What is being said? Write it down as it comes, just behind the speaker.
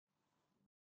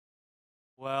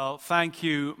Well, thank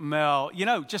you, Mel.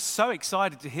 Just so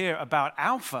excited to hear about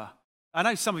Alpha. I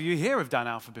know some of you here have done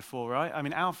Alpha before, right? I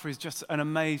mean, Alpha is just an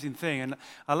amazing thing. And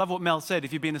I love what Mel said.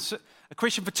 If you've been a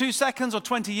Christian for 2 seconds or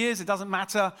 20 years, it doesn't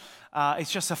matter.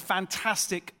 It's just a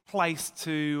fantastic place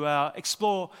to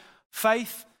explore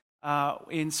faith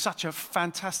in such a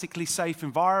fantastically safe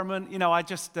environment. I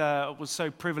just was so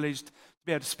privileged to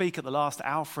be able to speak at the last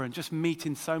Alpha and just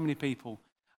meeting so many people.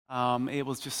 It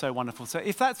was just so wonderful. So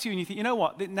if that's you and you think, you know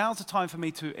what, now's the time for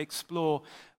me to explore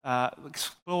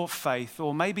faith,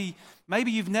 or maybe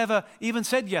you've never even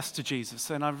said yes to Jesus,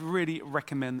 then I really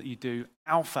recommend that you do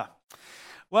Alpha.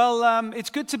 Well, it's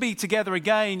good to be together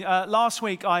again. Last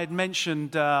week I had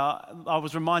mentioned, I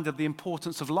was reminded of the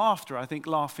importance of laughter. I think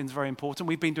laughing is very important.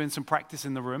 We've been doing some practice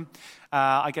in the room.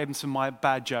 I gave him some of my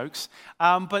bad jokes.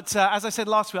 But as I said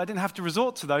last week, I didn't have to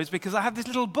resort to those because I have this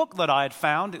little book that I had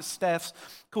found. It's Steph's,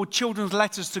 called Children's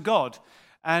Letters to God.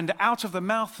 And out of the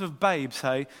mouth of babes,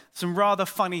 hey, some rather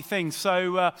funny things.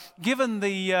 So given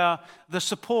the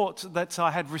support that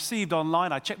I had received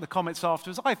online, I checked the comments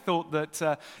afterwards, I thought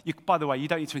that, by the way, you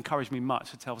don't need to encourage me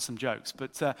much to tell some jokes,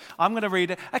 but I'm going to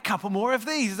read a couple more of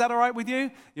these. Is that all right with you?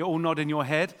 You're all nodding your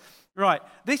head. Right,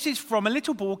 this is from a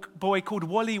little boy called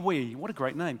Wally Wee. What a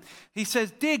great name. He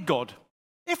says, "Dear God,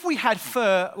 if we had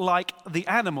fur like the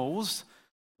animals,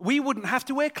 we wouldn't have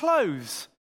to wear clothes."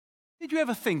 Did you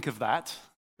ever think of that?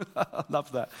 I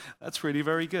love that. That's really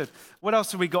very good. What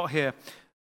else have we got here?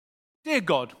 "Dear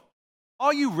God,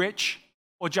 are you rich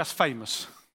or just famous?"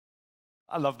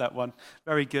 I love that one.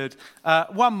 Very good.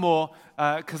 One more,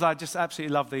 because I just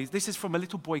absolutely love these. This is from a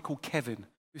little boy called Kevin,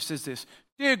 who says this.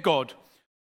 "Dear God,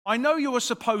 I know you are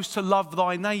supposed to love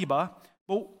thy neighbor,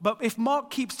 but if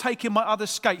Mark keeps taking my other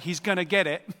skate, he's going to get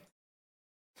it."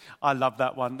 I love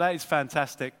that one. That is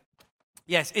fantastic.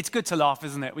 Yes, it's good to laugh,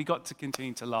 isn't it? We've got to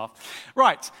continue to laugh.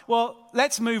 Right, well,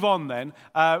 let's move on then.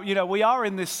 We are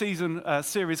in this season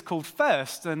series called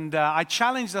First, and I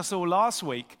challenged us all last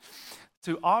week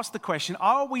to ask the question,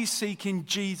 are we seeking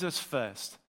Jesus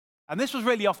first? And this was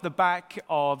really off the back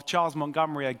of Charles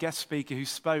Montgomery, a guest speaker who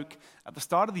spoke at the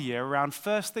start of the year around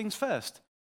first things first.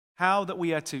 How that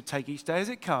we are to take each day as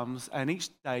it comes and each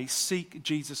day seek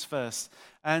Jesus first.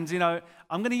 And,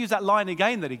 I'm going to use that line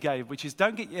again that he gave, which is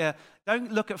don't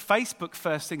look at Facebook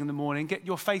first thing in the morning, get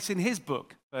your face in his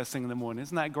book first thing in the morning.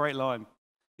 Isn't that a great line?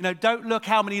 Don't look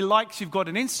how many likes you've got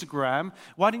on Instagram.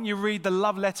 Why don't you read the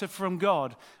love letter from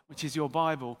God, which is your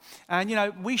Bible? And,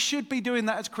 we should be doing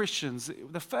that as Christians.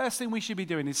 The first thing we should be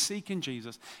doing is seeking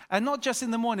Jesus. And not just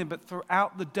in the morning, but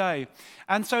throughout the day.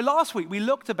 And so last week we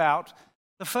looked about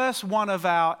the first one of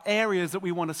our areas that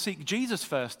we want to seek Jesus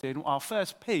first in, our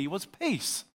first P, was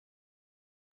peace.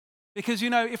 Because,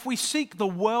 if we seek the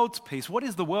world's peace, what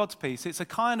is the world's peace? It's a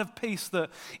kind of peace that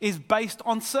is based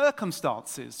on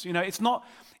circumstances.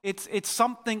 It's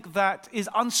something that is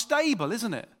unstable,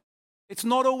 isn't it? It's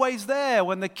not always there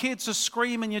when the kids are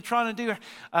screaming, you're trying to do,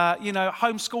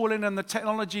 homeschooling and the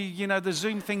technology, the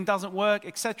Zoom thing doesn't work,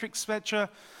 etc., etc.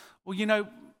 Well,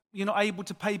 you're not able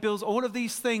to pay bills, all of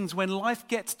these things. When life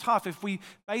gets tough, if we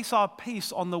base our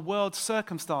peace on the world's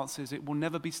circumstances, it will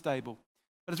never be stable.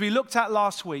 But as we looked at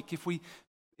last week, if we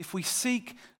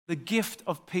seek the gift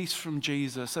of peace from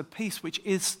Jesus, a peace which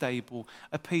is stable,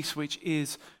 a peace which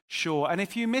is sure. And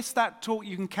if you missed that talk,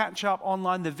 you can catch up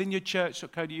online,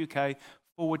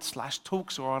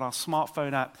 thevineyardchurch.co.uk/talks, or on our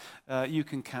smartphone app, you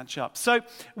can catch up. So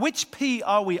which P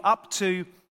are we up to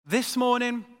this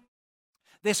morning?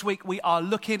 This week we are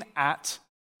looking at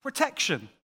protection.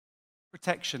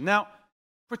 Protection. Now,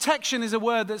 protection is a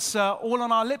word that's all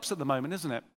on our lips at the moment,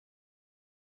 isn't it?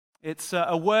 It's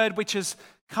a word which has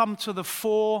come to the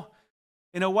fore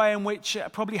in a way in which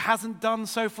it probably hasn't done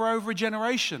so for over a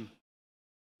generation.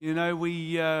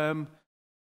 We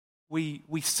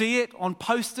see it on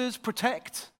posters,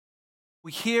 protect.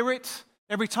 We hear it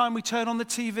every time we turn on the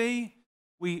TV.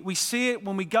 We see it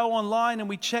when we go online and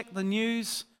we check the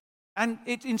news. And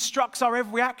it instructs our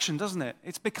every action, doesn't it?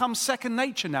 It's become second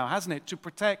nature now, hasn't it? To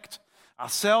protect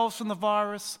ourselves from the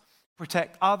virus,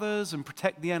 protect others, and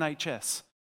protect the NHS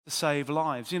to save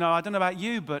lives. I don't know about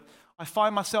you, but I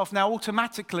find myself now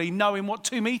automatically knowing what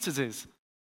 2 meters is.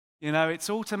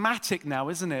 It's automatic now,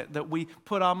 isn't it, that we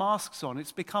put our masks on.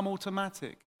 It's become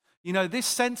automatic. This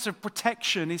sense of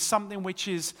protection is something which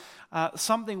is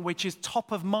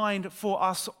top of mind for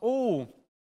us all.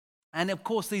 And of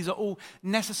course, these are all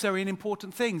necessary and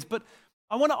important things. But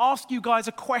I want to ask you guys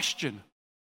a question.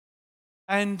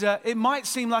 And it might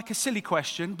seem like a silly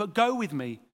question, but go with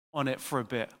me on it for a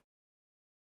bit.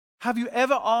 Have you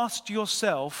ever asked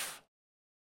yourself,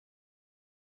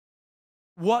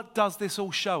 what does this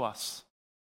all show us?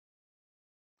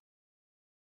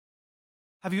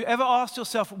 Have you ever asked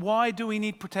yourself, why do we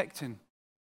need protecting?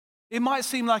 It might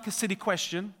seem like a silly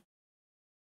question,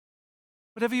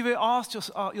 but have you ever asked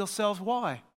yourselves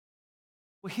why?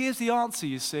 Well, here's the answer,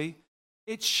 you see.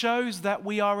 It shows that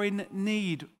we are in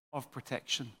need of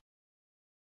protection.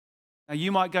 Now,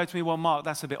 you might go to me, well, Mark,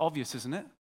 that's a bit obvious, isn't it?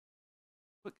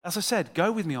 But as I said,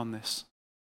 go with me on this.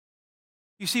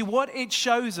 You see, what it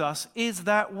shows us is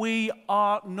that we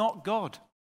are not God.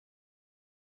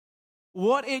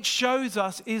 What it shows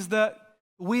us is that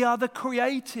we are the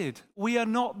created. We are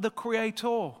not the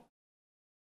creator.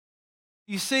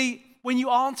 You see, when you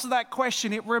answer that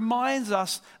question, it reminds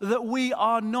us that we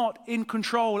are not in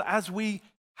control as we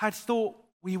had thought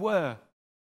we were.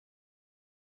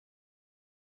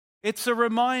 It's a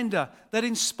reminder that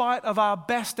in spite of our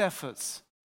best efforts,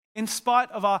 in spite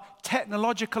of our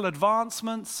technological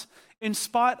advancements, in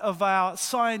spite of our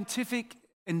scientific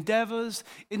endeavors,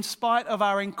 in spite of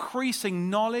our increasing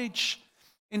knowledge,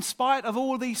 in spite of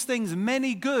all these things,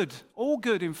 many good, all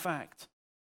good in fact,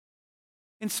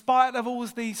 in spite of all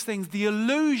these things, the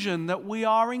illusion that we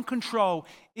are in control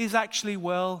is actually,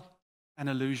 well, an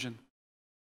illusion.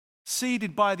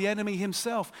 Seeded by the enemy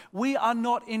himself. We are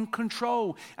not in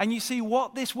control. And you see,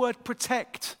 what this word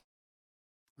protect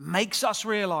makes us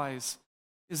realize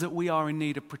is that we are in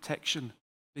need of protection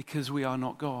because we are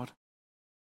not God.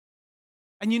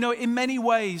 And you know, in many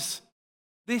ways,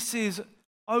 this is,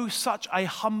 such a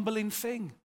humbling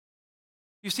thing.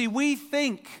 You see, we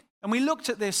think, and we looked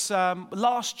at this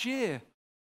last year,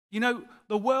 you know,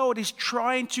 the world is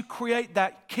trying to create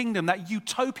that kingdom, that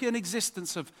utopian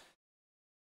existence of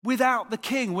without the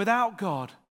king, without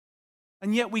God.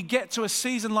 And yet we get to a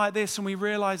season like this and we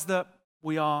realize that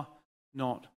we are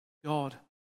not God.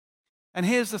 And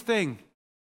here's the thing.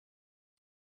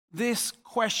 This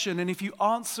question, and if you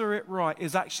answer it right,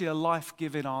 is actually a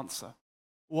life-giving answer.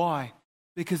 Why?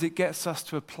 Because it gets us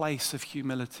to a place of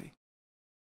humility.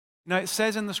 You know, it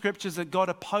says in the scriptures that God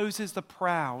opposes the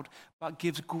proud, but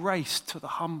gives grace to the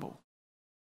humble.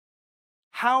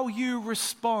 How you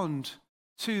respond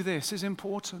to this is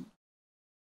important.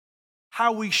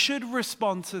 How we should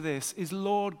respond to this is,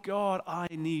 Lord God, I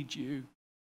need you.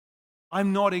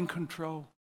 I'm not in control.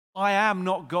 I am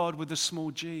not God with a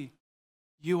small g.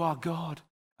 You are God,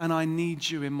 and I need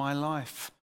you in my life.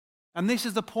 And this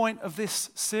is the point of this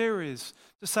series,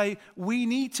 to say we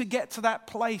need to get to that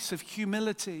place of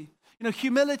humility. You know,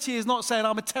 humility is not saying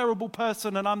I'm a terrible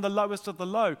person and I'm the lowest of the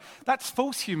low. That's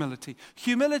false humility.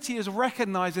 Humility is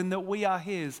recognizing that we are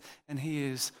His and He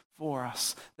is for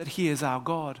us, that He is our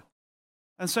God.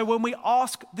 And so when we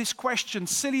ask this question,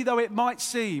 silly though it might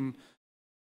seem,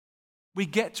 we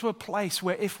get to a place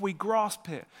where if we grasp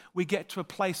it, we get to a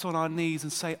place on our knees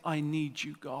and say, I need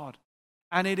you, God.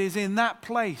 And it is in that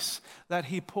place that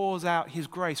He pours out His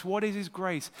grace. What is His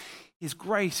grace? His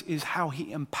grace is how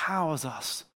He empowers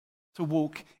us to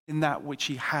walk in that which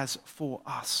He has for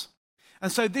us.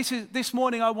 And so this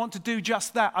morning I want to do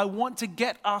just that. I want to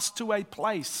get us to a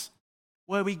place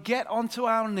where we get onto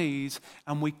our knees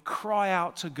and we cry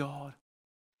out to God.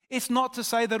 It's not to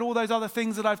say that all those other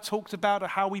things that I've talked about, are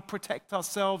how we protect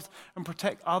ourselves and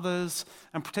protect others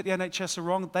and protect the NHS, are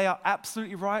wrong. They are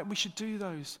absolutely right. We should do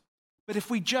those. But if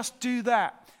we just do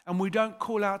that and we don't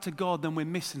call out to God, then we're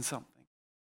missing something.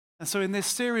 And so in this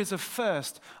series of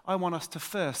first, I want us to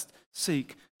first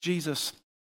seek Jesus.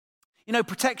 You know,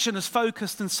 protection has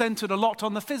focused and centered a lot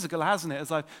on the physical, hasn't it? As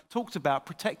I've talked about,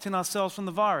 protecting ourselves from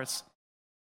the virus.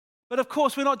 But of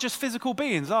course, we're not just physical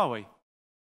beings, are we?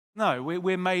 No,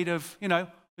 we're made of, you know,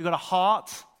 we've got a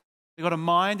heart, we've got a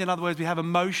mind. In other words, we have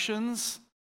emotions,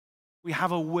 we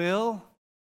have a will,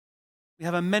 we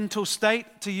have a mental state,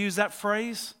 to use that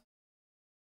phrase.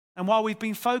 And while we've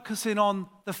been focusing on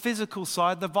the physical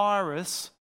side, the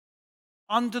virus,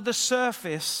 under the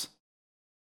surface,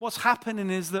 what's happening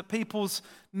is that people's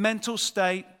mental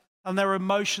state and their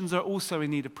emotions are also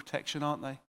in need of protection, aren't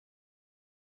they?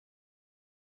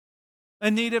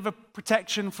 In need of a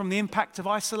protection from the impact of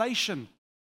isolation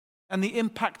and the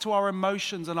impact to our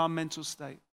emotions and our mental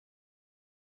state.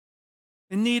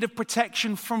 In need of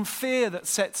protection from fear that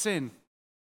sets in.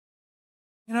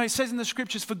 You know, it says in the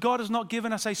scriptures, for God has not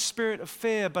given us a spirit of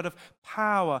fear, but of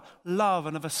power, love,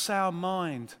 and of a sound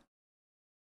mind.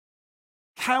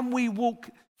 Can we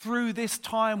walk through this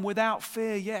time without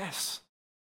fear? Yes.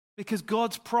 Because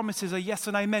God's promises are yes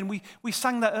and amen. We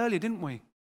sang that earlier, didn't we?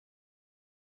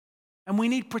 And we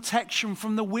need protection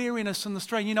from the weariness and the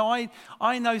strain. You know,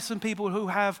 I know some people who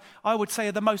have, I would say,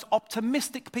 are the most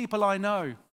optimistic people I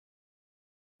know.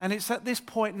 And it's at this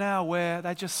point now where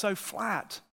they're just so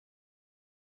flat.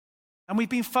 And we've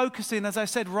been focusing, as I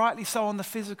said, rightly so, on the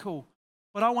physical.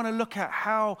 But I want to look at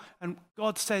how, and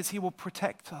God says he will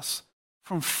protect us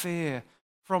from fear,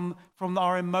 from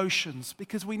our emotions,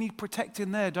 because we need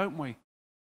protecting there, don't we?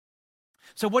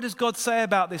 So what does God say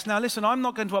about this? Now listen, I'm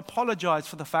not going to apologize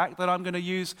for the fact that I'm going to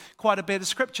use quite a bit of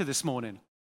scripture this morning.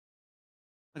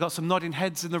 I've got some nodding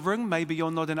heads in the room. Maybe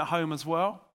you're nodding at home as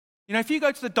well. You know, if you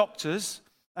go to the doctors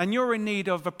and you're in need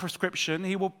of a prescription,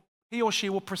 he or she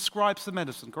will prescribe some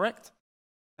medicine, correct?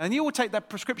 And you will take that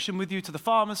prescription with you to the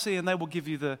pharmacy and they will give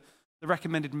you the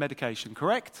recommended medication,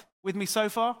 correct? With me so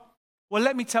far? Well,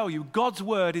 let me tell you, God's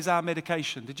word is our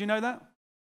medication. Did you know that?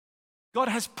 God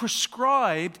has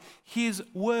prescribed his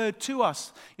word to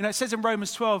us. You know, it says in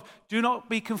Romans 12, do not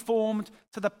be conformed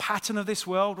to the pattern of this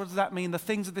world. What does that mean? The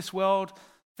things of this world,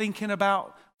 thinking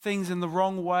about things in the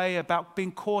wrong way, about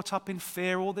being caught up in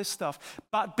fear, all this stuff.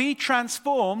 But be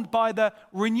transformed by the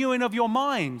renewing of your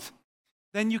mind.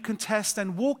 Then you can test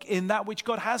and walk in that which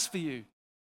God has for you.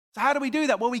 So how do we do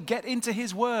that? Well, we get into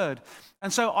his word.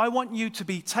 And so I want you to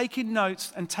be taking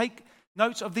notes and take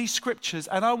notes of these scriptures,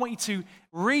 and I want you to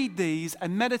read these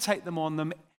and meditate them on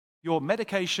them, your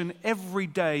medication, every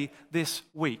day this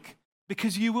week,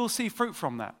 because you will see fruit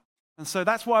from that. And so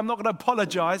that's why I'm not going to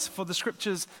apologize for the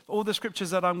scriptures, all the scriptures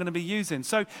that I'm going to be using.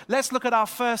 So let's look at our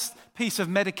first piece of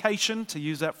medication, to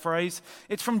use that phrase.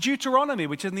 It's from Deuteronomy,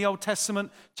 which is in the Old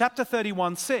Testament, chapter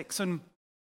 31:6. And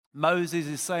Moses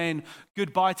is saying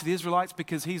goodbye to the Israelites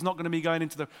because he's not going to be going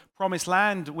into the promised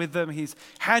land with them. He's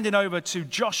handing over to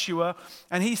Joshua.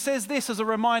 And he says this as a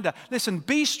reminder. Listen,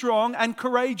 be strong and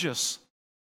courageous.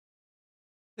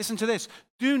 Listen to this.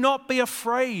 Do not be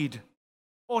afraid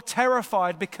or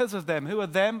terrified because of them. Who are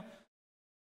them?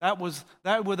 That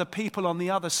were the people on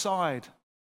the other side.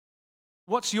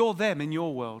 What's your them in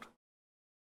your world?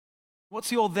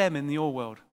 What's your them in your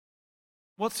world?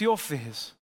 What's your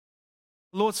fears?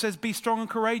 The Lord says, be strong and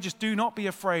courageous. Do not be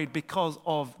afraid because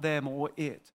of them or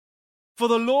it. For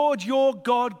the Lord your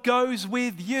God goes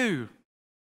with you.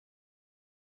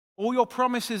 All your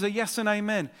promises are yes and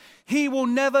amen. He will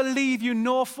never leave you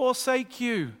nor forsake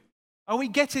you. Are we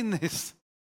getting this?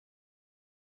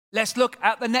 Let's look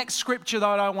at the next scripture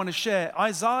that I want to share.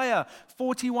 Isaiah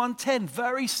 41:10,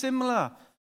 very similar.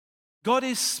 God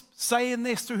is saying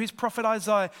this through his prophet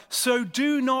Isaiah. So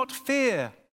do not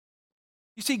fear.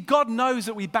 You see, God knows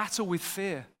that we battle with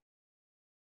fear.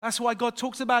 That's why God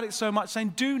talks about it so much,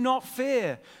 saying, do not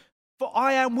fear, for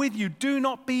I am with you. Do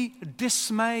not be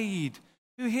dismayed.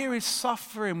 Who here is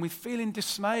suffering with feeling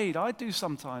dismayed? I do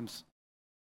sometimes.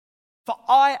 For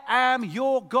I am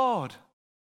your God.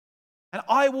 And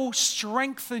I will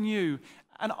strengthen you,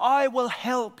 and I will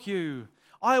help you.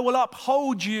 I will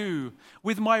uphold you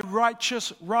with my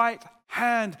righteous right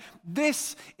hand.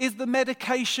 This is the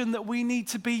medication that we need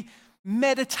to be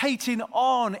meditating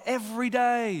on every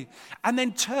day and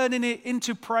then turning it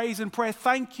into praise and prayer.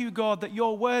 Thank you, God, that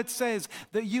your word says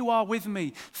that you are with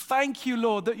me. Thank you,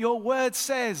 Lord, that your word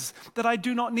says that I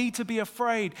do not need to be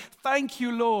afraid. Thank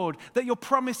you, Lord, that your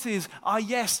promises are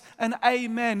yes and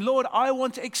amen. Lord, I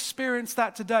want to experience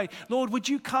that today. Lord, would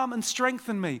you come and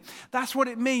strengthen me? That's what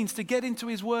it means to get into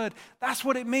his word. That's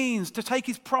what it means to take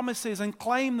his promises and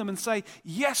claim them and say,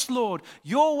 yes, Lord,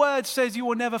 your word says you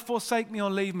will never forsake me or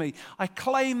leave me. I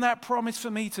claim that promise for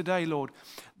me today, Lord.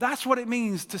 That's what it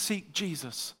means to seek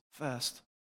Jesus first.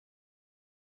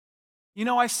 You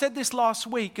know, I said this last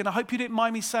week, and I hope you didn't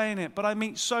mind me saying it, but I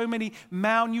meet so many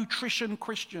malnutrition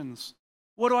Christians.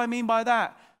 What do I mean by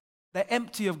that? They're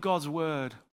empty of God's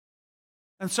word.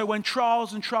 And so when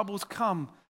trials and troubles come,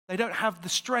 they don't have the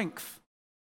strength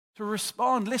to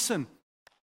respond. Listen,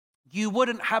 you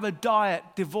wouldn't have a diet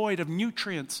devoid of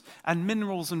nutrients and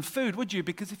minerals and food, would you?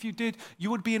 Because if you did, you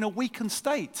would be in a weakened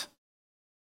state.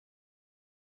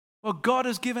 Well, God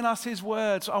has given us his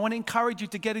word, so I want to encourage you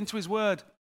to get into his word.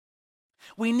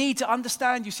 We need to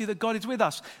understand, you see, that God is with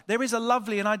us. There is a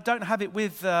lovely, and I don't have it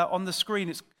with on the screen,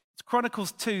 it's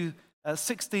Chronicles 2,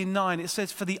 16:9. It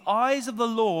says, for the eyes of the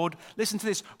Lord, listen to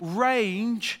this,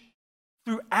 range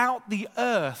throughout the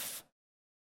earth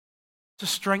to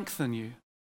strengthen you.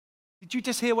 Did you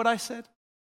just hear what I said?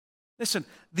 Listen,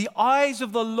 the eyes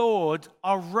of the Lord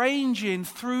are ranging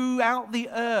throughout the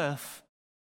earth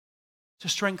to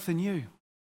strengthen you.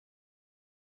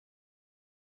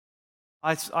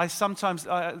 I sometimes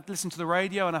listen to the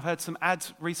radio, and I've heard some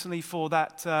ads recently for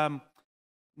that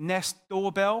Nest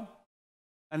doorbell.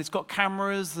 And it's got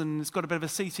cameras and it's got a bit of a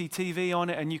CCTV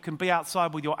on it, and you can be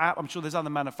outside with your app. I'm sure there's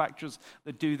other manufacturers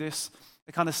that do this.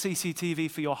 The kind of CCTV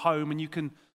for your home, and you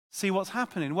can see what's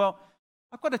happening. Well,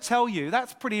 I've got to tell you,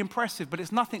 that's pretty impressive, but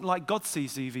it's nothing like God's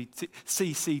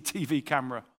CCTV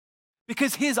camera.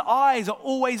 Because his eyes are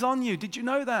always on you. Did you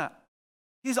know that?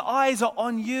 His eyes are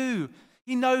on you.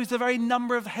 He knows the very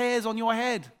number of hairs on your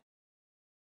head.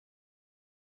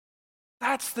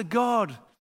 That's the God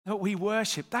that we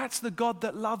worship. That's the God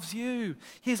that loves you.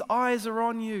 His eyes are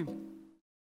on you.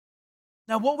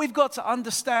 Now, what we've got to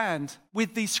understand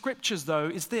with these scriptures, though,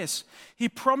 is this. He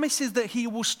promises that he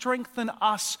will strengthen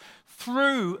us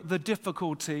through the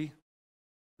difficulty,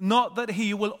 not that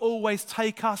he will always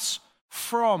take us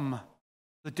from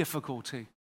the difficulty.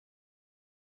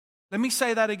 Let me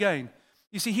say that again.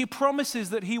 You see, he promises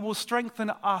that he will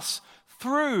strengthen us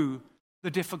through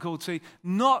the difficulty,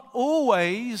 not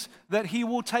always that he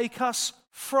will take us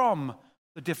from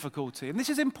the difficulty. And this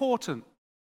is important.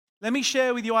 Let me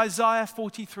share with you Isaiah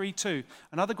 43:2,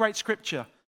 another great scripture.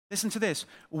 Listen to this.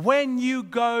 When you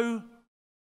go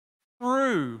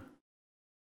through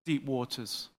deep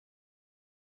waters,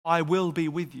 I will be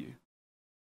with you.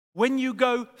 When you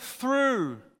go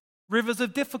through rivers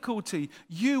of difficulty,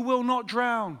 you will not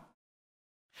drown.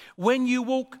 When you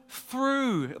walk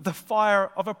through the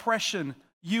fire of oppression,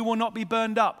 you will not be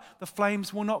burned up. The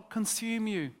flames will not consume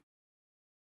you.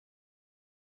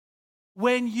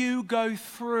 When you go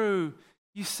through,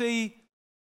 you see,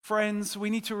 friends, we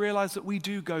need to realize that we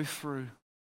do go through.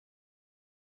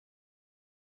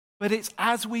 But it's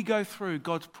as we go through,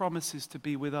 God promises to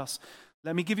be with us.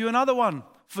 Let me give you another one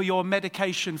for your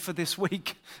medication for this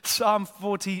week. Psalm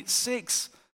 46,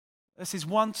 verses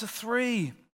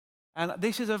 1-3. And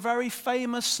this is a very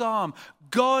famous psalm.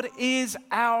 God is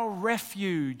our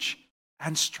refuge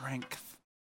and strength,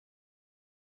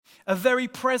 a very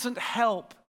present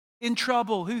help in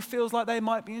trouble. Who feels like they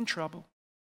might be in trouble?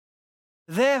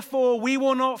 Therefore, we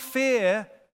will not fear,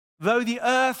 though the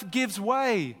earth gives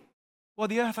way. Well,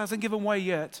 the earth hasn't given way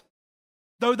yet.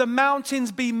 Though the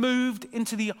mountains be moved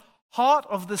into the heart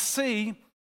of the sea,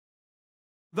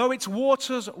 though its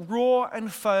waters roar and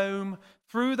foam,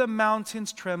 through the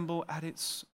mountains tremble at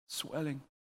its swelling.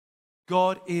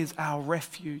 God is our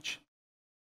refuge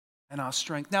and our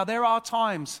strength. Now, there are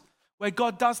times where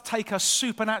God does take us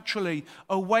supernaturally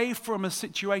away from a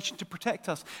situation to protect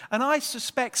us. And I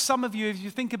suspect some of you, if you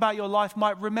think about your life,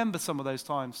 might remember some of those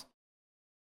times.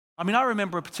 I mean, I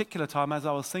remember a particular time as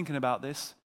I was thinking about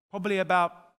this, probably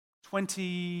about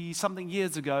 20-something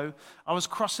years ago. I was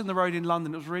crossing the road in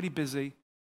London. It was really busy.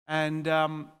 And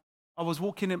I was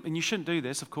walking in, and you shouldn't do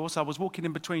this, of course. I was walking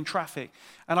in between traffic,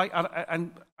 and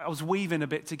I was weaving a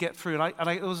bit to get through. And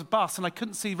there was a bus, and I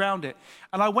couldn't see round it.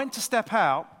 And I went to step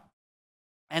out,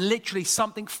 and literally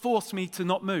something forced me to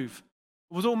not move.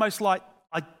 It was almost like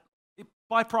it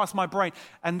bypassed my brain,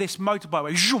 and this motorbike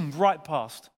went zoom right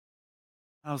past.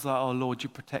 I was like, oh, Lord, you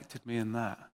protected me in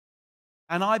that.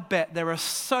 And I bet there are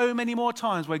so many more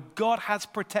times where God has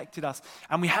protected us,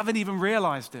 and we haven't even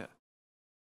realized it.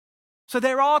 So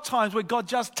there are times where God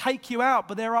just take you out,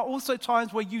 but there are also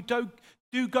times where you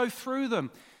do go through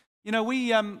them. You know,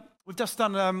 we've just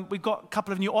done, we've got a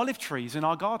couple of new olive trees in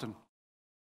our garden.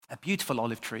 Beautiful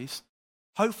olive trees.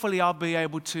 Hopefully I'll be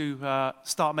able to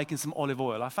start making some olive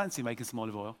oil. I fancy making some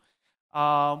olive oil.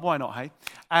 Why not, hey?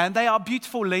 And they are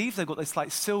beautiful leaves. They've got this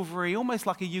like silvery, almost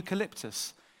like a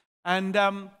eucalyptus. And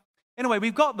anyway,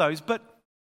 we've got those, but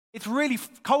it's really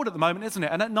cold at the moment, isn't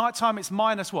it? And at night time it's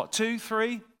minus what, 2,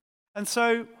 3? And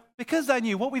so, because they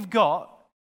knew, what we've got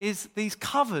is these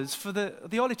covers for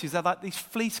the olive trees. They're like these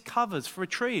fleece covers for a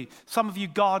tree. Some of you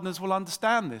gardeners will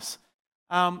understand this.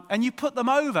 And you put them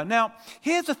over. Now,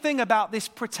 here's the thing about this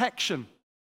protection.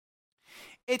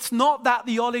 It's not that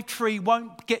the olive tree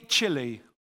won't get chilly.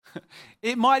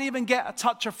 It might even get a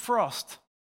touch of frost,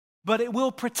 but it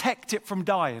will protect it from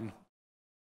dying.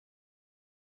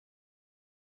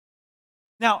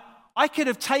 Now, I could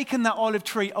have taken that olive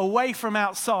tree away from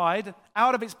outside,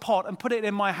 out of its pot, and put it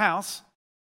in my house,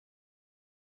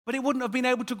 but it wouldn't have been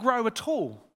able to grow at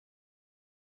all.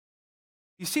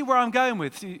 You see where I'm going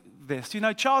with this? You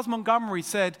know, Charles Montgomery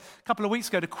said a couple of weeks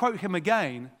ago, to quote him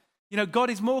again, you know, God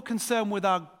is more concerned with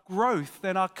our growth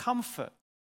than our comfort.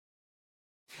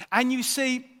 And you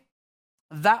see,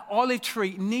 that olive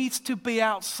tree needs to be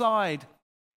outside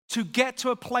to get to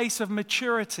a place of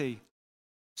maturity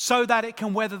so that it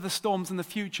can weather the storms in the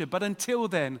future. But until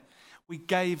then, we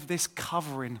gave this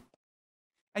covering.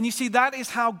 And you see, that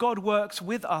is how God works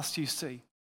with us, you see.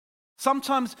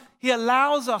 Sometimes he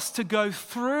allows us to go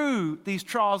through these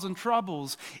trials and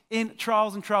troubles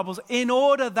in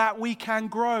order that we can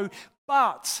grow.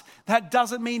 But that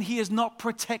doesn't mean he is not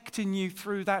protecting you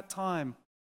through that time.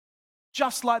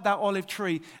 Just like that olive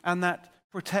tree and that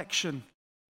protection.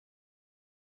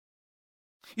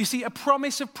 You see, a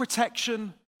promise of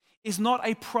protection is not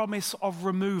a promise of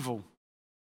removal.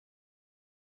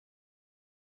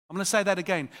 I'm going to say that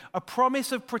again. A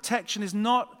promise of protection is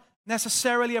not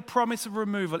necessarily a promise of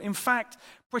removal. In fact,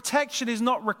 protection is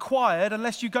not required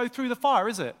unless you go through the fire,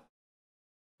 is it?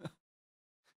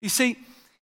 You see,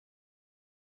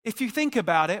 if you think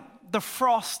about it, the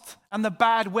frost and the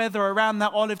bad weather around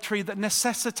that olive tree that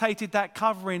necessitated that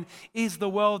covering is the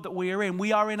world that we are in.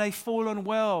 We are in a fallen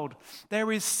world. There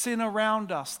is sin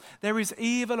around us. There is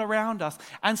evil around us.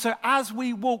 And so as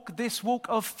we walk this walk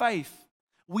of faith,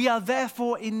 we are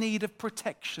therefore in need of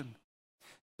protection.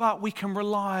 But we can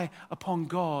rely upon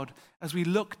God as we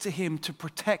look to him to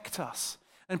protect us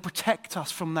and protect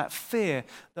us from that fear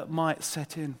that might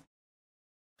set in.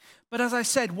 But as I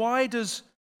said, why does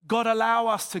God allow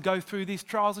us to go through these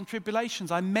trials and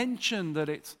tribulations? I mentioned that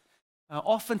it's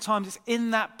oftentimes it's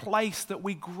in that place that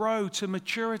we grow to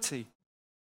maturity.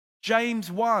 James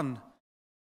 1,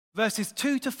 verses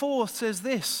 2-4 says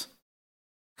this: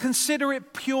 "Consider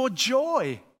it pure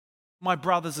joy, my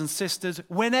brothers and sisters,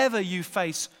 whenever you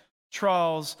face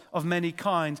trials of many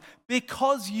kinds,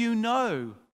 because you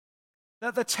know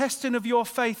that the testing of your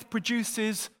faith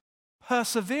produces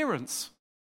perseverance.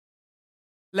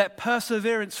 Let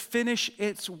perseverance finish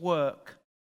its work,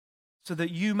 so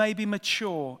that you may be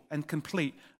mature and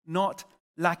complete, not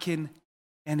lacking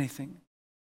anything."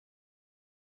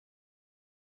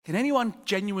 Can anyone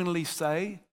genuinely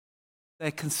say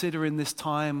they're considering this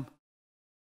time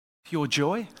pure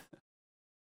joy?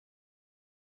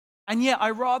 And yet,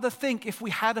 I rather think if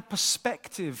we had a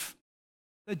perspective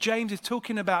that James is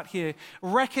talking about here,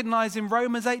 recognizing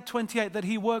Romans 8:28 that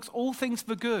he works all things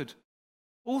for good.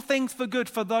 All things for good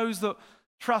for those that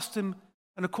trust him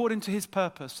and according to his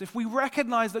purpose. If we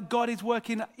recognize that God is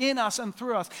working in us and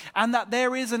through us, and that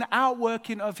there is an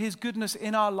outworking of his goodness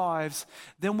in our lives,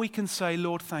 then we can say,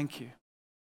 Lord, thank you.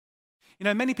 You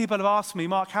know, many people have asked me,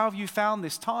 Mark, how have you found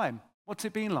this time? What's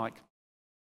it been like?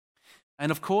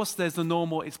 And of course, there's the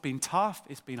normal, it's been tough,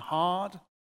 it's been hard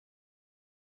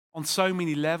on so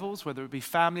many levels, whether it be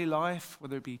family life,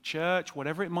 whether it be church,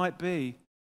 whatever it might be.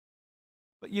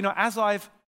 But, you know, as I've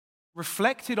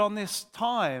reflected on this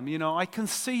time, you know, I can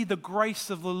see the grace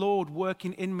of the Lord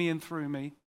working in me and through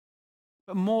me.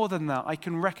 But more than that, I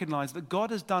can recognize that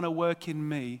God has done a work in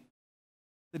me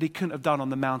that he couldn't have done on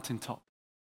the mountaintop.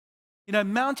 You know,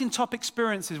 mountaintop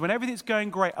experiences, when everything's going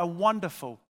great, are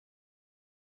wonderful.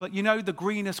 But you know, the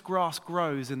greenest grass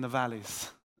grows in the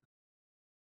valleys.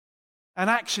 And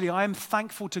actually, I am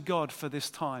thankful to God for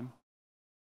this time,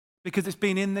 because it's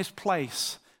been in this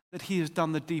place that he has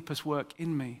done the deepest work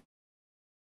in me,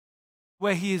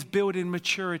 where he is building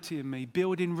maturity in me,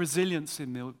 building resilience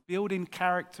in me, building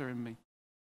character in me.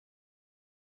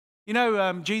 You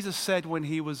know, Jesus said when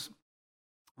he was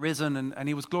risen and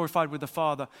he was glorified with the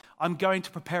Father, I'm going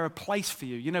to prepare a place for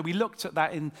you. You know, we looked at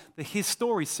that in the His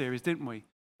Story series, didn't we?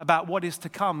 About what is to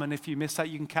come, and if you missed that,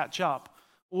 you can catch up.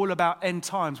 All about end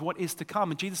times, what is to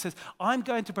come. And Jesus says, I'm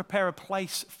going to prepare a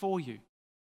place for you.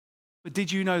 But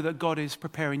did you know that God is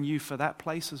preparing you for that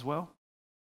place as well?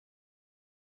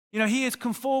 You know, he is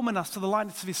conforming us to the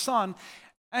likeness of his Son,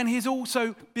 and he's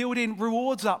also building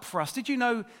rewards up for us. Did you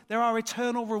know there are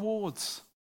eternal rewards?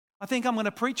 I think I'm going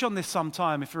to preach on this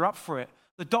sometime if you're up for it.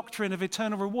 The doctrine of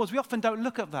eternal rewards. We often don't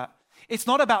look at that. It's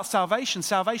not about salvation.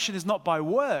 Salvation is not by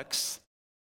works.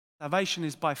 Salvation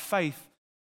is by faith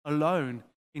alone,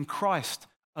 in Christ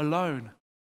alone.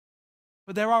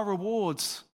 But there are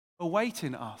rewards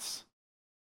awaiting us.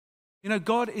 You know,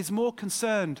 God is more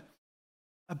concerned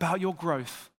about your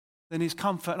growth than his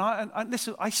comfort. And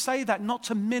listen, I say that not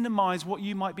to minimize what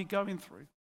you might be going through.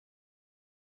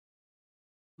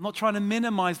 I'm not trying to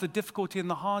minimize the difficulty and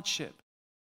the hardship.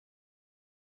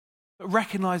 But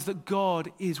recognize that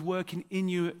God is working in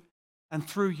you and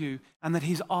through you, and that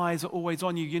his eyes are always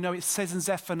on you. You know, it says in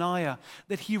Zephaniah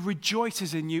that he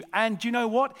rejoices in you. And you know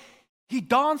what? He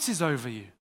dances over you.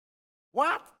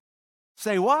 What?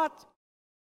 Say what?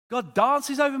 God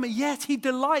dances over me, yet he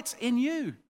delights in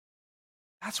you.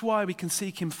 That's why we can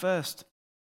seek him first.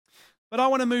 But I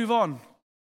want to move on.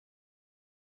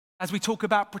 As we talk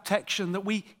about protection, that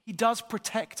he does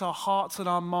protect our hearts and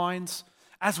our minds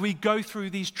as we go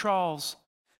through these trials.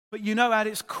 But you know, at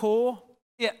its core,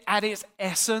 at its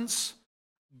essence,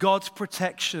 God's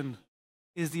protection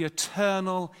is the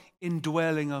eternal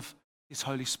indwelling of his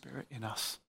Holy Spirit in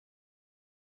us.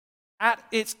 At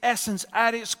its essence,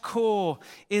 at its core,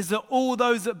 is that all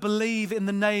those that believe in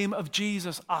the name of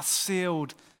Jesus are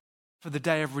sealed for the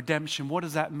day of redemption. What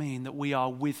does that mean? That we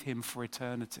are with him for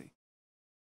eternity.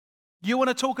 You want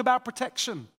to talk about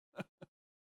protection?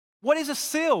 What is a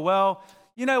seal? Well,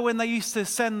 you know, when they used to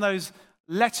send those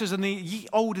letters in the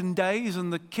olden days,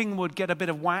 and the king would get a bit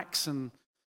of wax and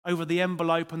over the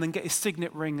envelope and then get his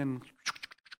signet ring. And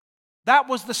that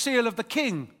was the seal of the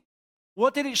king.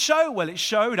 What did it show? Well, it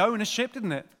showed ownership,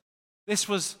 didn't it? This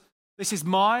is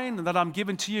mine and that I'm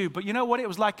given to you. But you know what? It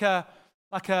was like a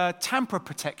tamper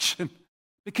protection.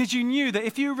 Because you knew that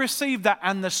if you received that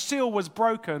and the seal was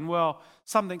broken, well,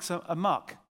 something's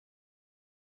amuck.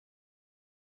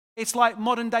 It's like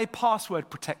modern day password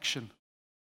protection.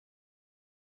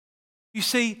 You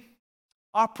see,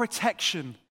 our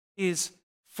protection is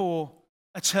for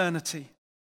eternity.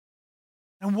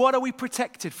 And what are we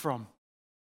protected from?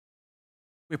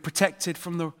 We're protected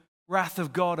from the wrath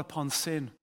of God upon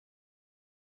sin.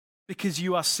 Because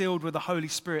you are sealed with the Holy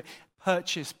Spirit,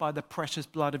 purchased by the precious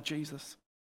blood of Jesus.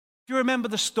 Do you remember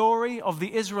the story of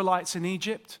the Israelites in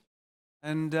Egypt?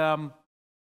 And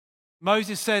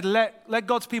Moses said, let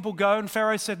God's people go, and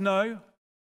Pharaoh said no.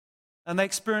 And they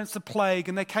experienced the plague,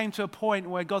 and they came to a point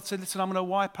where God said, listen, I'm going to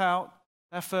wipe out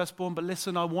their firstborn, but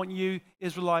listen, I want you,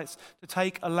 Israelites, to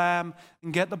take a lamb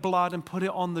and get the blood and put it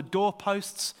on the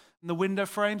doorposts and the window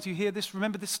frames. You hear this?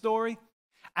 Remember this story?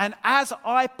 And as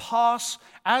I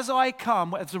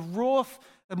come, as the wrath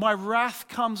and my wrath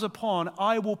comes upon,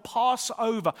 I will pass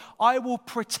over. I will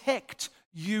protect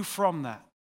you from that.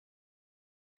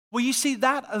 Well, you see,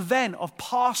 that event of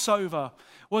Passover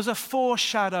was a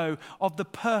foreshadow of the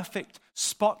perfect,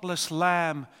 spotless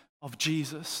Lamb of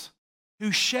Jesus,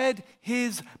 who shed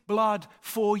his blood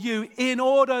for you in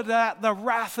order that the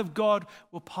wrath of God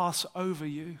will pass over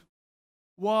you.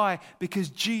 Why? Because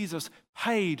Jesus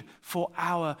paid for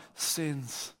our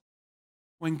sins.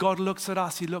 When God looks at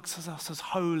us, he looks at us as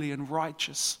holy and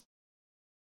righteous.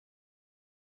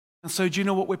 And so do you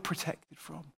know what we're protected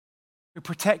from? We're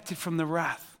protected from the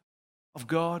wrath of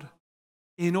God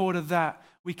in order that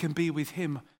we can be with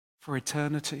him for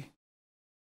eternity.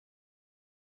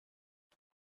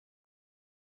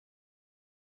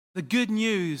 The good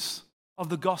news of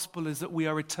the gospel is that we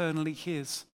are eternally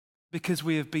his because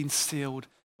we have been sealed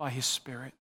by his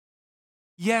Spirit.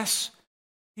 Yes,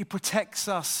 he protects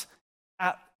us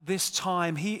at this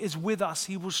time. He is with us.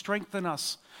 He will strengthen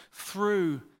us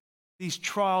through these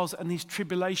trials and these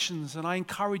tribulations. And I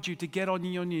encourage you to get on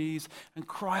your knees and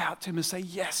cry out to him and say,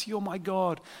 yes, you're my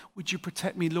God. Would you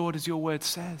protect me, Lord, as your word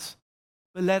says?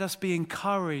 But let us be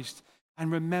encouraged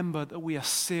and remember that we are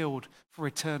sealed for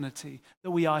eternity,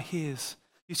 that we are his.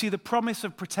 You see, the promise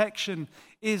of protection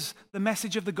is the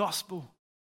message of the gospel.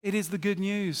 It is the good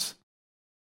news.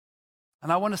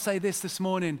 And I want to say this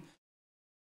morning.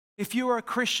 If you are a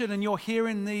Christian and you're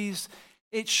hearing these,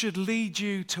 it should lead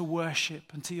you to worship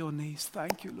and to your knees.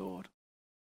 Thank you, Lord.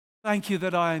 Thank you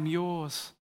that I am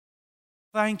yours.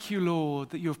 Thank you, Lord,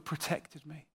 that you have protected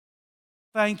me.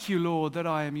 Thank you, Lord, that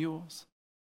I am yours.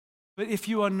 But if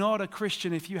you are not a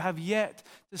Christian, if you have yet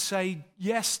to say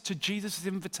yes to Jesus'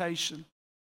 invitation,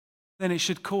 then it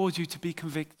should cause you to be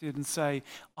convicted and say,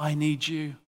 I need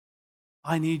you.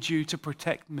 I need you to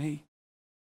protect me.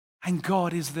 And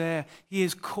God is there. He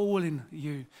is calling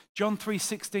you. John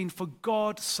 3:16, for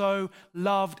God so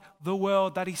loved the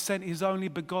world that he sent his only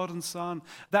begotten Son,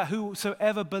 that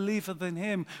whosoever believeth in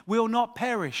him will not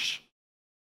perish,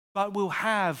 but will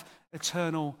have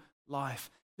eternal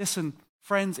life. Listen,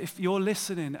 friends, if you're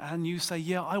listening and you say,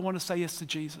 yeah, I want to say yes to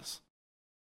Jesus,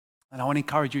 and I want to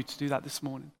encourage you to do that this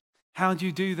morning. How do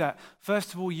you do that?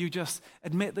 First of all, you just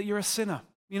admit that you're a sinner.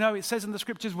 You know, it says in the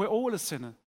scriptures, we're all a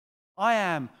sinner. I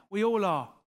am. We all are.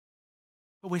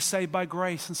 But we're saved by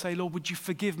grace and say, Lord, would you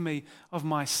forgive me of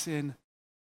my sin?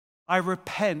 I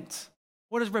repent.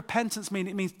 What does repentance mean?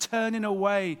 It means turning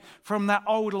away from that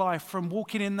old life, from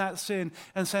walking in that sin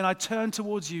and saying, I turn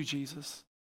towards you, Jesus.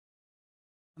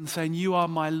 And saying, you are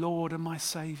my Lord and my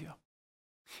Savior.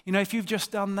 You know, if you've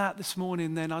just done that this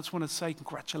morning, then I just want to say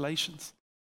congratulations.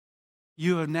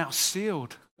 You are now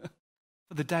sealed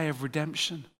for the day of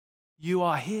redemption. You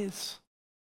are his.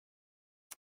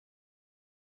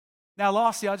 Now,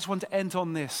 lastly, I just want to end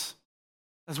on this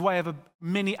as a way of a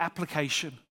mini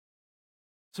application.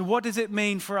 So what does it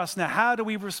mean for us now? How do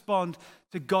we respond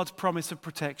to God's promise of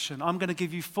protection? I'm going to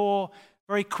give you 4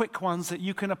 very quick ones that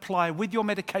you can apply with your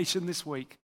medication this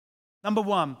week. Number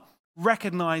 1,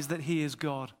 recognize that he is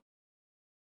God.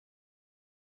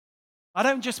 I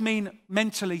don't just mean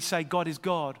mentally say God is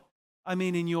God. I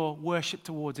mean in your worship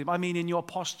towards him. I mean in your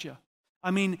posture.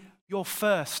 I mean your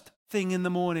first thing in the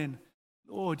morning.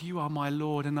 Lord, you are my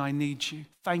Lord and I need you.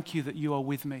 Thank you that you are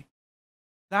with me.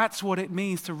 That's what it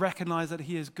means to recognize that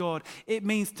he is God. It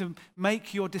means to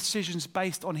make your decisions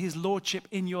based on his lordship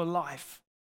in your life,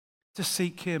 to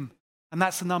seek him. And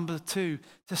that's the number 2,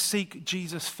 to seek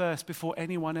Jesus first before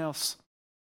anyone else.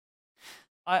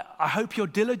 I hope you're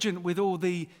diligent with all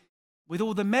the with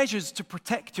all the measures to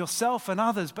protect yourself and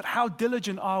others, but how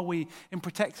diligent are we in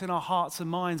protecting our hearts and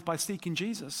minds by seeking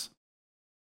Jesus?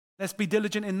 Let's be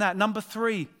diligent in that. Number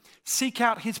 3, seek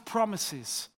out his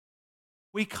promises.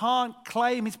 We can't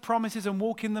claim his promises and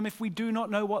walk in them if we do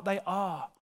not know what they are.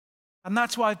 And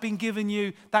that's why I've been giving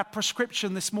you that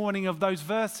prescription this morning of those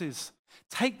verses.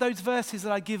 Take those verses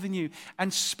that I've given you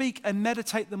and speak and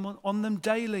meditate on them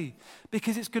daily,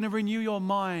 because it's going to renew your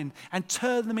mind and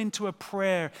turn them into a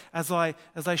prayer, as I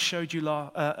showed you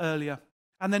earlier.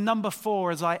 And then number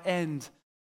 4, as I end,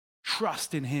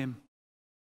 trust in him.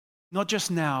 Not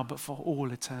just now, but for all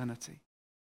eternity.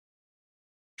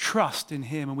 Trust in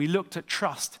him. And we looked at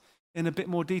trust in a bit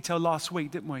more detail last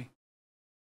week, didn't we?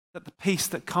 That the peace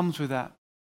that comes with that.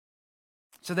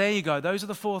 So there you go. Those are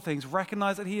the 4 things.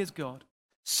 Recognize that he is God.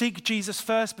 Seek Jesus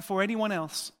first before anyone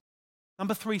else.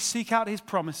 Number 3, seek out his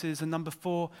promises. And number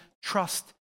 4,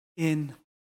 trust in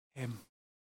him.